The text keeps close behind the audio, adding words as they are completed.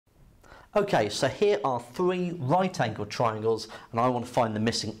Okay, so here are three right-angled triangles and I want to find the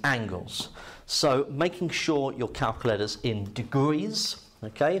missing angles. So making sure your calculator's in degrees,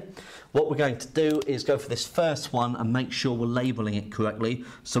 okay? What we're going to do is go for this first one and make sure we're labelling it correctly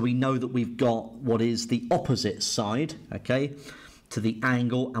so we know that we've got what is the opposite side, okay, to the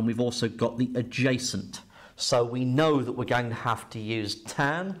angle, and we've also got the adjacent. So we know that we're going to have to use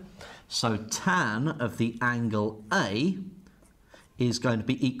tan. So tan of the angle A is going to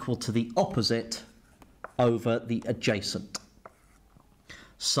be equal to the opposite over the adjacent.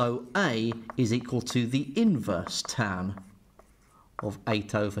 So A is equal to the inverse tan of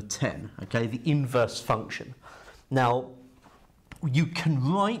 8 over 10, okay, the inverse function. Now, you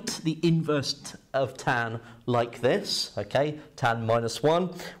can write the inverse of tan like this, okay, tan minus 1,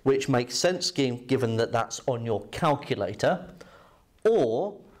 which makes sense given that that's on your calculator,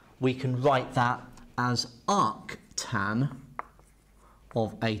 or we can write that as arctan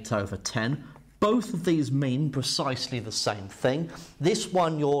of 8 over 10. Both of these mean precisely the same thing. This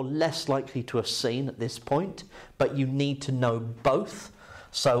one you're less likely to have seen at this point, but you need to know both.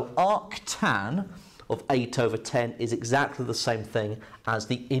 So arctan of 8 over 10 is exactly the same thing as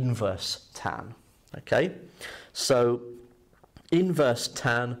the inverse tan. Okay, so inverse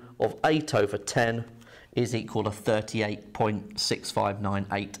tan of 8 over 10 is equal to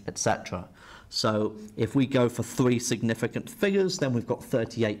 38.6598, etc. So if we go for three significant figures, then we've got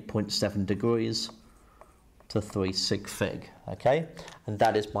 38.7 degrees to 3 sig fig, okay? And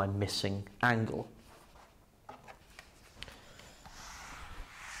that is my missing angle.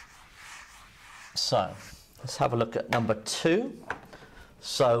 So let's have a look at number 2.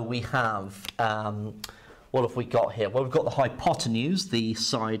 So we have, what have we got here? Well, we've got the hypotenuse, the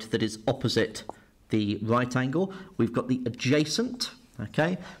side that is opposite the right angle. We've got the adjacent.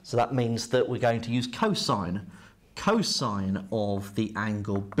 Okay, so that means that we're going to use cosine. Cosine of the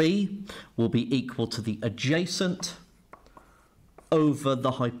angle B will be equal to the adjacent over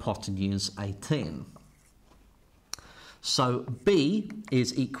the hypotenuse 18. So B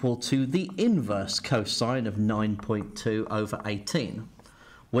is equal to the inverse cosine of 9.2 over 18,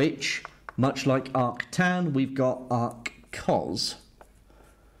 which, much like arctan, we've got arccos.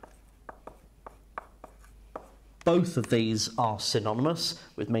 Both of these are synonymous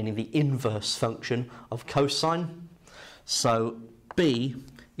with meaning the inverse function of cosine. So B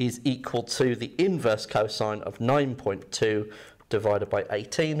is equal to the inverse cosine of 9.2 divided by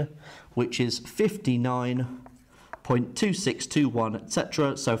 18, which is 59.2621,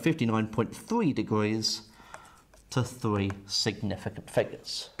 etc. So 59.3 degrees to 3 significant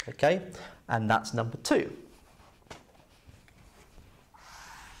figures. Okay, and that's number 2.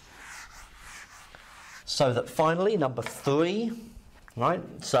 So that finally, number 3, right?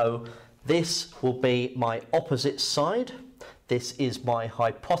 So this will be my opposite side. This is my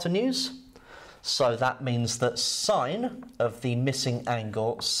hypotenuse. So that means that sine of the missing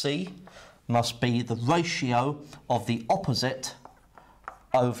angle C must be the ratio of the opposite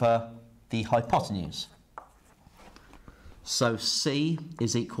over the hypotenuse. So C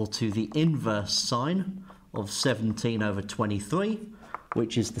is equal to the inverse sine of 17 over 23,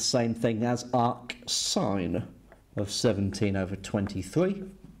 which is the same thing as arcsine of 17 over 23.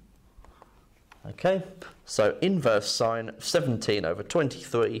 Okay, so inverse sine of 17 over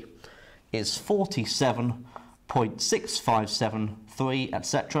 23 is 47.6573,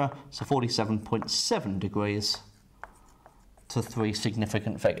 etc. So 47.7 degrees to 3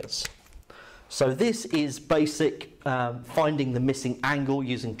 significant figures. So this is basic finding the missing angle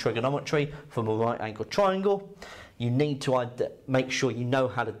using trigonometry from a right angle triangle. You need to make sure you know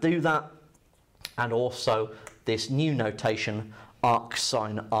how to do that, and also this new notation,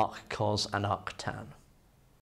 arcsine, arccos, and arctan.